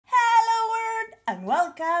and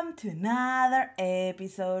welcome to another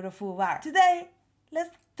episode of FooBar. Today,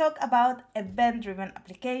 let's talk about event-driven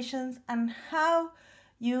applications and how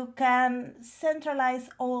you can centralize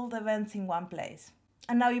all the events in one place.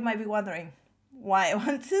 And now you might be wondering why I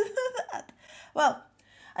want to do that. Well,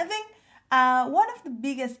 I think one of the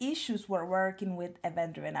biggest issues we're working with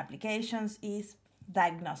event-driven applications is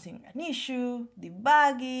diagnosing an issue,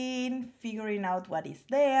 debugging, figuring out what is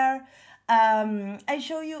there. I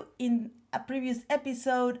show you in a previous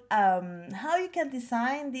episode how you can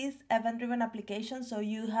design these event-driven applications so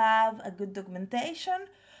you have a good documentation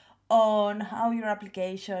on how your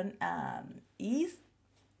application is.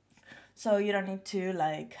 So you don't need to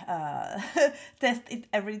test it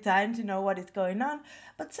every time to know what is going on.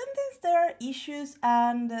 But sometimes there are issues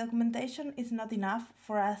and the documentation is not enough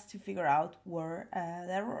for us to figure out where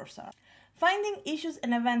the errors are. Finding issues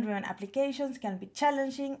in event-driven applications can be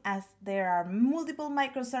challenging as there are multiple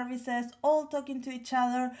microservices all talking to each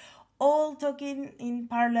other, all talking in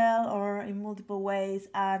parallel or in multiple ways.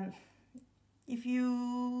 And if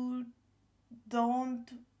you don't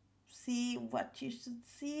see what you should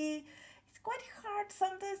see, it's quite hard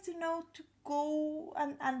sometimes to know to go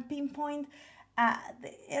and pinpoint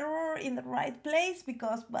the error in the right place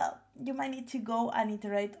because, well, you might need to go and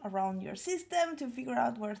iterate around your system to figure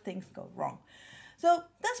out where things go wrong. So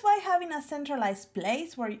that's why having a centralized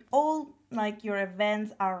place where all your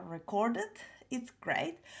events are recorded, it's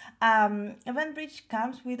great. EventBridge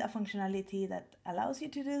comes with a functionality that allows you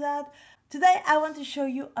to do that. Today, I want to show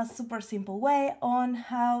you a super simple way on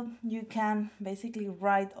how you can basically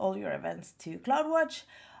write all your events to CloudWatch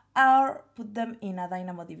or put them in a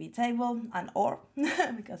Dynamo Table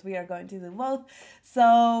because we are going to do both.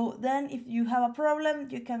 So then if you have a problem,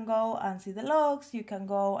 you can go and see the logs, you can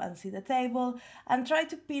go and see the table and try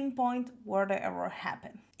to pinpoint where the error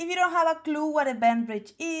happened. If you don't have a clue what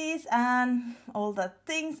EventBridge is and all that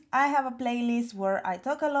things, I have a playlist where I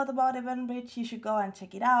talk a lot about EventBridge. You should go and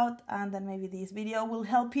check it out and then maybe this video will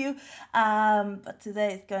help you. But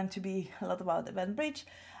today it's going to be a lot about EventBridge.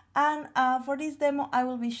 And for this demo, I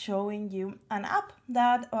will be showing you an app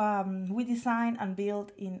that we designed and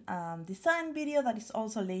built in a design video that is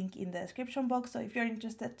also linked in the description box. So if you're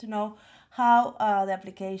interested to know how the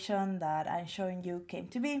application that I'm showing you came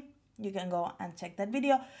to be, you can go and check that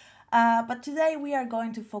video. But today we are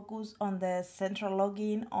going to focus on the central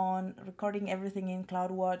login, on recording everything in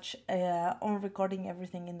CloudWatch, on recording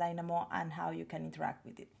everything in Dynamo and how you can interact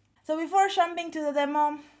with it. So before jumping to the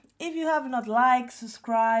demo, if you have not liked,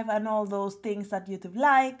 subscribe, and all those things that YouTube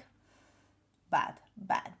like, bad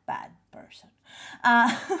person.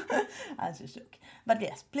 I'm just joking. But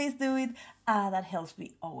yes, please do it. That helps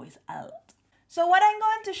me always a lot. So what I'm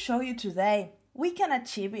going to show you today, we can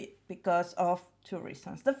achieve it because of two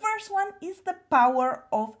reasons. The first one is the power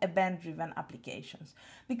of event-driven applications.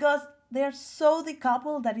 Because they're so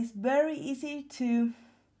decoupled that it's very easy to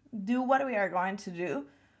do what we are going to do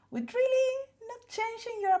with really not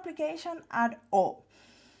changing your application at all.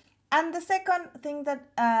 And the second thing that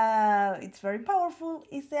it's very powerful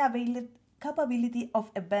is the capability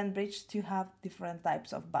of EventBridge to have different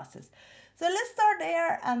types of buses. So let's start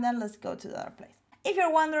there and then let's go to the other place. If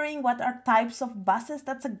you're wondering what are types of buses,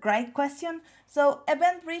 that's a great question. So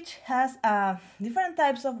EventBridge has different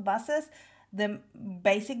types of buses. The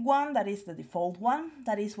basic one, that is the default one,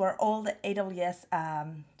 that is where all the AWS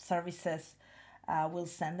services will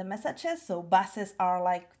send the messages. So buses are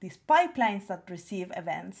like these pipelines that receive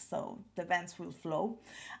events, so the events will flow.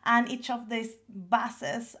 And each of these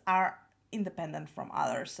buses are independent from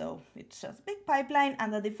others, so it's just a big pipeline,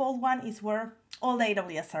 and the default one is where all the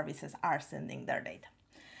AWS services are sending their data.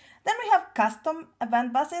 Then we have custom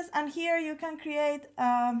event buses, and here you can create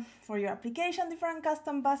for your application different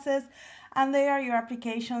custom buses, and there your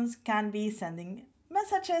applications can be sending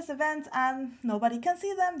messages, events, and nobody can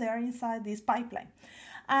see them. They are inside this pipeline.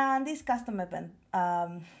 And these custom event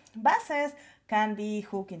buses can be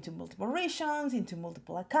hooked into multiple regions, into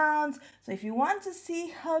multiple accounts. So if you want to see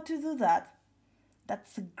how to do that,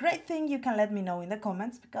 that's a great thing. You can let me know in the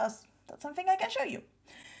comments because that's something I can show you.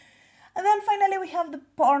 And then finally, we have the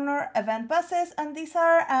partner event buses, and these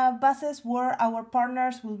are buses where our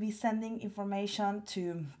partners will be sending information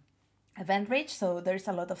to EventBridge. So there's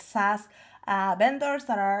a lot of SaaS vendors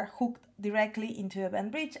that are hooked directly into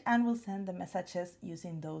EventBridge and will send the messages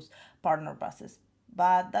using those partner buses.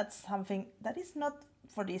 But that's something that is not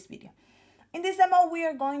for this video. In this demo, we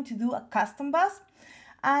are going to do a custom bus,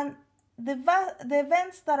 and the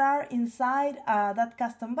events that are inside that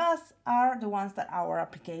custom bus are the ones that our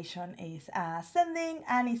application is sending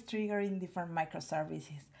and is triggering different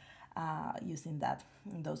microservices using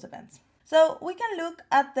those events. So we can look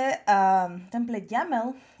at the template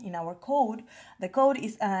YAML in our code. The code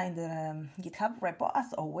is in the GitHub repo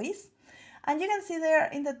as always. And you can see there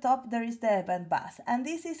in the top there is the event bus. And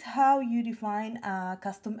this is how you define a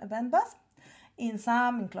custom event bus. In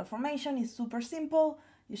CloudFormation, it's super simple.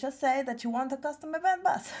 You just say that you want a custom event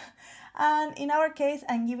bus. And in our case,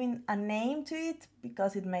 I'm giving a name to it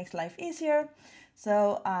because it makes life easier.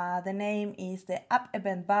 So the name is the app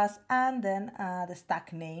event bus and then the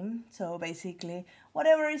stack name. So basically,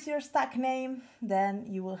 whatever is your stack name, then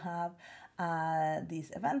you will have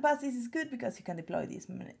this event bus. This is good because you can deploy this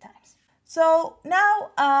many times. So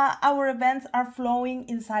now our events are flowing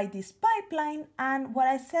inside this pipeline, and what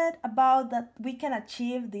I said about that we can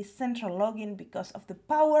achieve this central login because of the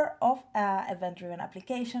power of event-driven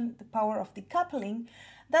application, the power of decoupling,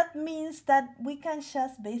 that means that we can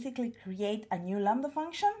just basically create a new Lambda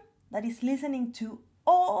function that is listening to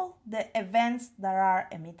all the events that are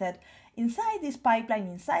emitted inside this pipeline,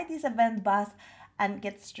 inside this event bus, and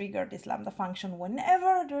gets triggered this Lambda function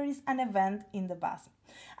whenever there is an event in the bus.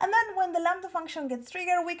 And then when the Lambda function gets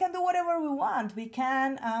triggered, we can do whatever we want. We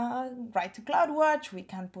can write to CloudWatch, we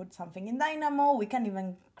can put something in Dynamo, we can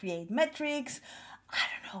even create metrics. I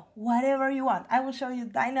don't know, whatever you want. I will show you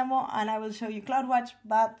Dynamo and I will show you CloudWatch,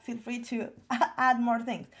 but feel free to add more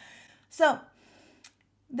things. So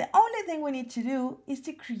the only thing we need to do is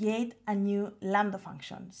to create a new Lambda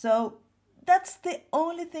function. So that's the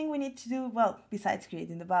only thing we need to do, well, besides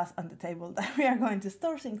creating the bus and the table that we are going to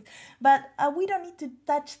store things. But we don't need to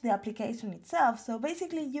touch the application itself. So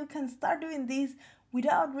basically, you can start doing this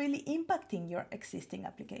without really impacting your existing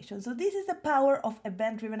application. So this is the power of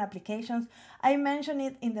event-driven applications. I mentioned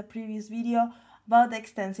it in the previous video about the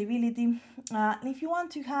extensibility. And if you want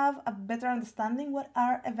to have a better understanding what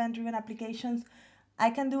are event-driven applications, I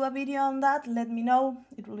can do a video on that. Let me know.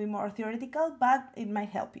 It will be more theoretical, but it might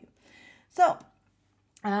help you. So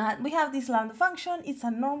we have this Lambda function. It's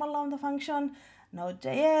a normal Lambda function,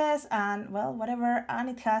 Node.js, and well, whatever, and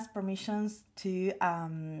it has permissions to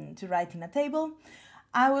write in a table.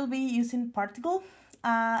 I will be using Particle.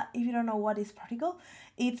 If you don't know what is Particle,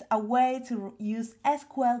 it's a way to use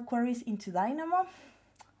SQL queries into Dynamo.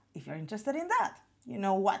 If you're interested in that, you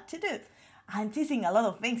know what to do. I'm teasing a lot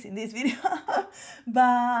of things in this video,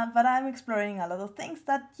 but I'm exploring a lot of things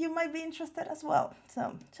that you might be interested as well.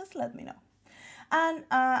 So just let me know. And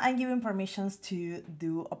I'm giving permissions to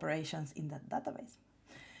do operations in that database.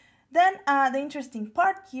 Then the interesting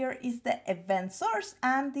part here is the event source,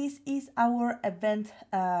 and this is our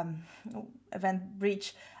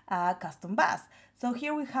EventBridge custom bus. So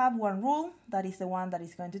here we have one rule that is the one that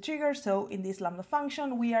is going to trigger. So in this Lambda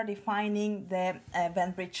function, we are defining the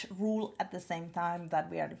EventBridge rule at the same time that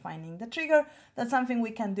we are defining the trigger. That's something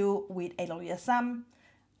we can do with AWS SAM.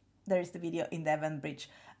 There is the video in the EventBridge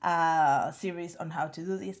series on how to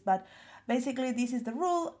do this, but basically this is the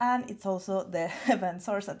rule and it's also the event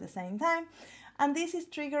source at the same time. And this is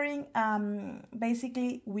triggering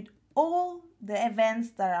basically with all the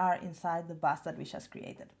events that are inside the bus that we just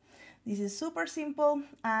created. This is super simple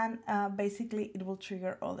and basically it will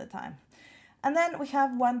trigger all the time. And then we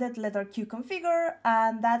have one dead letter queue configure,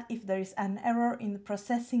 and that if there is an error in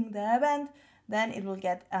processing the event, then it will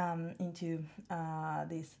get into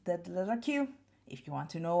this dead letter queue. If you want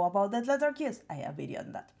to know about dead letter queues, I have a video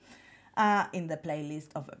on that in the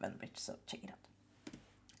playlist of EventBridge, so check it out.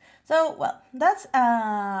 So, well, that's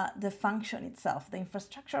the function itself, the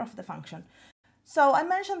infrastructure of the function. So I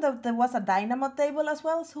mentioned that there was a Dynamo table as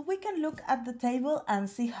well, so we can look at the table and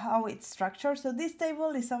see how it's structured. So this table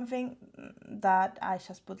is something that I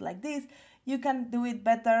just put like this. You can do it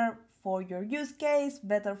better for your use case,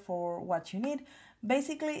 better for what you need.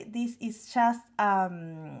 Basically, this is just a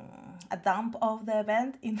dump of the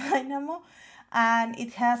event in Dynamo, and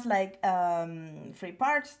it has like 3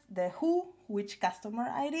 parts: the who, which customer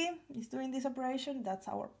ID is doing this operation, that's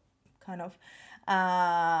our kind of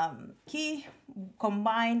key,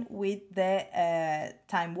 combined with the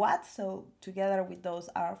time what. So together with those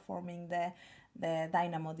are forming the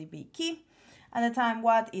DynamoDB key. And the time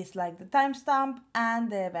what is like the timestamp and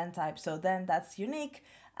the event type. So then that's unique.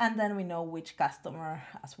 And then we know which customer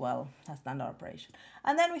as well has done the operation.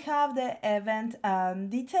 And then we have the event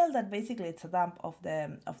detail, that basically it's a dump of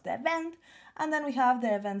the event. And then we have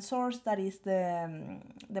the event source, that is the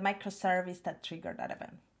microservice that triggered that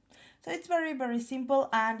event. So it's very, very simple,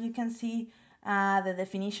 and you can see the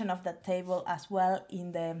definition of that table as well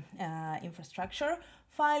in the infrastructure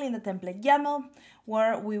file in the template YAML,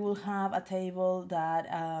 where we will have a table that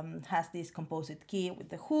has this composite key with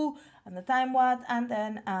the who and the time what, and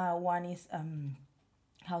then one is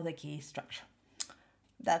how the key is structured.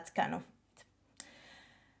 That's kind of it.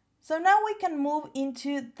 So now we can move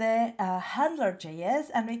into the handler.js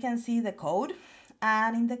and we can see the code.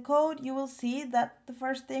 And in the code, you will see that the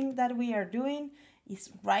first thing that we are doing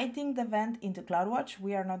is writing the event into CloudWatch.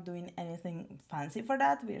 We are not doing anything fancy for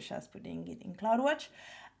that. We are just putting it in CloudWatch.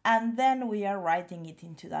 And then we are writing it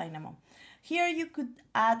into Dynamo. Here you could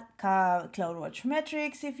add CloudWatch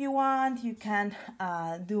metrics if you want. You can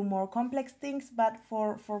do more complex things, but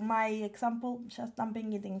for my example, just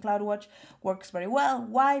dumping it in CloudWatch works very well.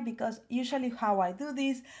 Why? Because usually how I do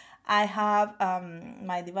this, I have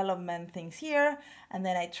my development things here, and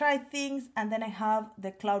then I try things, and then I have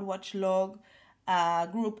the CloudWatch log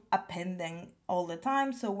group appending all the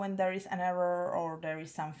time. So when there is an error or there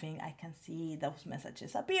is something, I can see those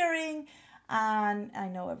messages appearing and I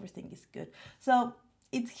know everything is good. So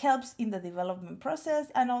it helps in the development process,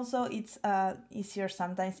 and also it's easier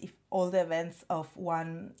sometimes if all the events of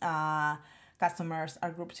one customers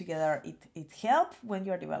are grouped together. It helps when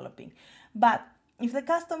you're developing. But if the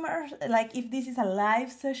customers, like if this is a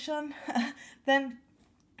live session, then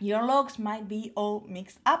your logs might be all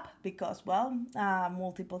mixed up because, well,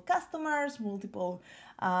 multiple customers, multiple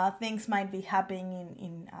things might be happening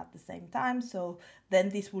in at the same time. So then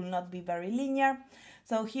this will not be very linear.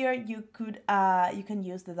 So here you can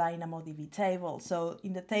use the DynamoDB table. So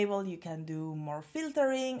in the table you can do more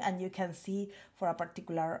filtering, and you can see for a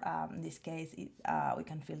particular, in this case, we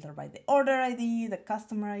can filter by the order ID, the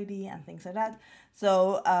customer ID, and things like that.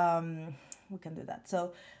 So we can do that.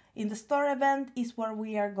 So in the store event is where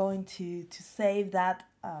we are going to save that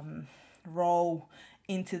row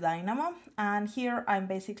into Dynamo. And here I'm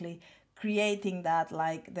basically creating that,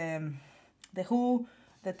 like the who,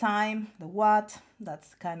 the time, the what.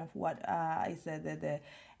 That's kind of what is the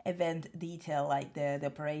event detail, like the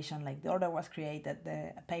operation, like the order was created,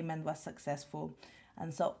 the payment was successful,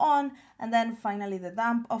 and so on. And then finally the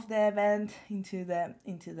dump of the event into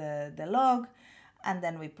the log, and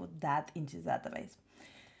then we put that into the database.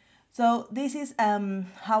 So this is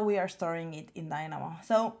how we are storing it in Dynamo.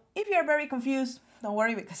 So if you're very confused, don't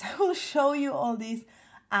worry, because I will show you all this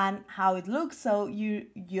and how it looks, so you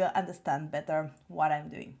understand better what I'm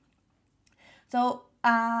doing. So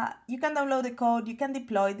you can download the code, you can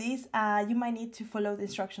deploy this. You might need to follow the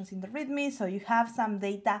instructions in the README, so you have some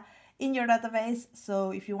data in your database.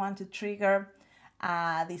 So if you want to trigger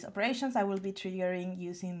these operations, I will be triggering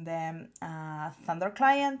using the Thunder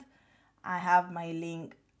client. I have my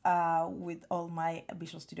link with all my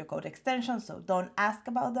Visual Studio Code extensions, so don't ask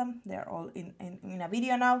about them. They're all in a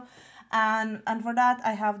video now. And for that,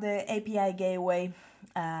 I have the API gateway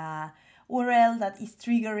URL that is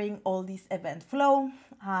triggering all this event flow.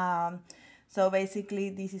 So basically,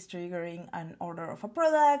 this is triggering an order of a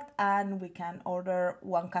product, and we can order,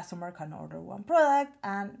 one customer can order one product,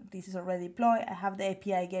 and this is already deployed. I have the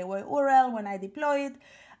API gateway URL when I deploy it,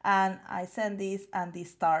 and I send this, and this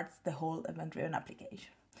starts the whole event-driven application.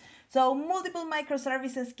 So multiple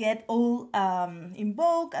microservices get all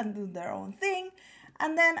invoked and do their own thing.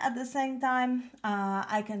 And then at the same time,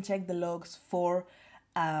 I can check the logs for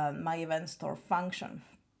my event store function.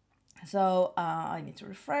 So I need to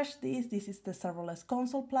refresh this. This is the Serverless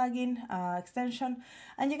console plugin extension.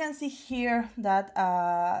 And you can see here that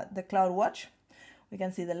the CloudWatch, we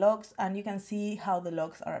can see the logs, and you can see how the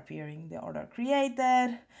logs are appearing. The order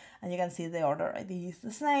created, and you can see the order ID is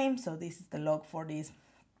the same. So this is the log for this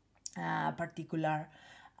particular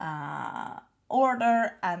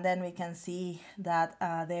order, and then we can see that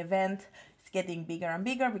the event is getting bigger and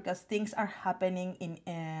bigger because things are happening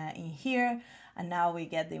in here, and now we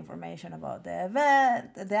get the information about the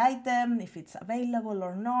event, the item, if it's available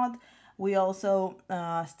or not. We also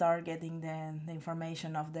start getting the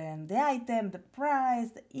information of the item, the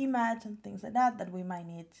price, the image, and things like that we might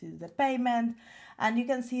need to do the payment. And you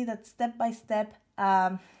can see that step by step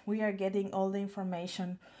we are getting all the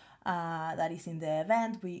information that is in the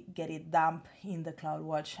event. We get it dumped in the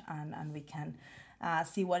CloudWatch, and we can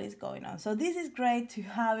see what is going on. So this is great to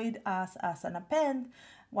have it as an append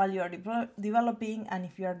while you are developing, and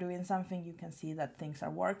if you are doing something, you can see that things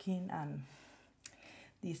are working, and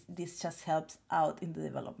this just helps out in the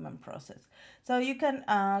development process. So you can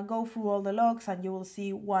go through all the logs, and you will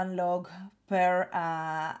see one log per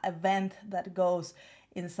event that goes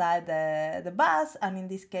inside the bus, and in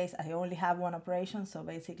this case I only have one operation, so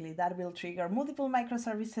basically that will trigger multiple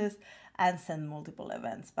microservices and send multiple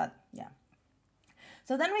events. But yeah,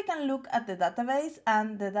 so then we can look at the database,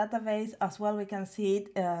 and the database as well, we can see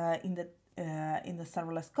it in the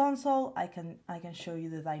Serverless console. I can show you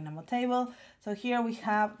the Dynamo table. So here we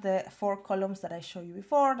have the 4 columns that I showed you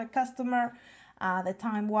before: the customer, the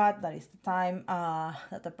time what, that is the time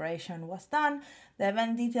that the operation was done, the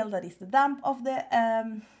event detail, that is the dump of the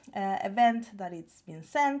event that it's been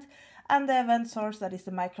sent, and the event source, that is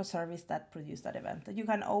the microservice that produced that event. You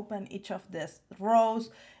can open each of these rows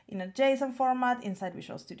in a JSON format inside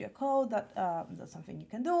Visual Studio Code. That's something you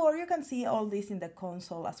can do, or you can see all this in the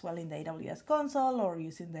console as well, in the AWS console, or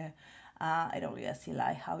using the AWS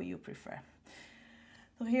CLI, how you prefer.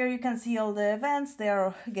 So here you can see all the events. They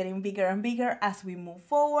are getting bigger and bigger as we move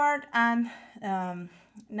forward. And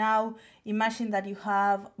now imagine that you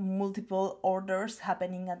have multiple orders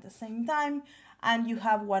happening at the same time, and you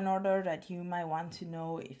have one order that you might want to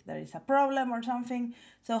know if there is a problem or something.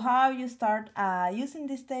 So how you start using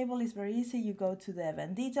this table is very easy. You go to the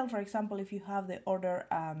event detail. For example, if you have the order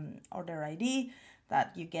ID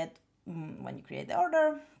that you get when you create the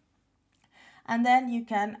order, and then you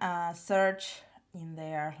can search in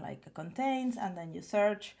there like contains, and then you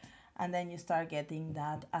search, and then you start getting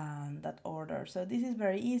that that order. So this is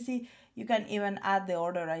very easy. You can even add the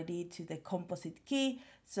order ID to the composite key,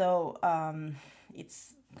 so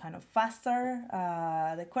it's kind of faster,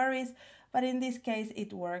 the queries, but in this case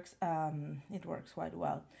it works quite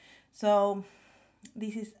well. So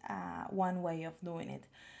this is one way of doing it.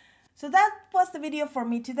 So that was the video for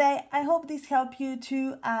me today. I hope this helped you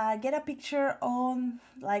to get a picture on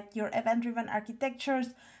like your event-driven architectures,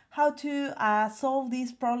 how to solve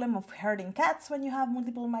this problem of herding cats when you have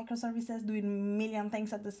multiple microservices doing a million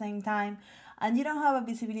things at the same time, and you don't have a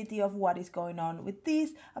visibility of what is going on. With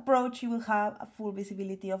this approach, you will have a full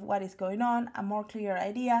visibility of what is going on, a more clear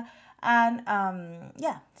idea, and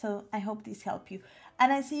yeah, so I hope this helped you.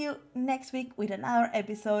 And I see you next week with another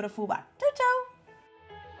episode of FooBar. Ciao, ciao!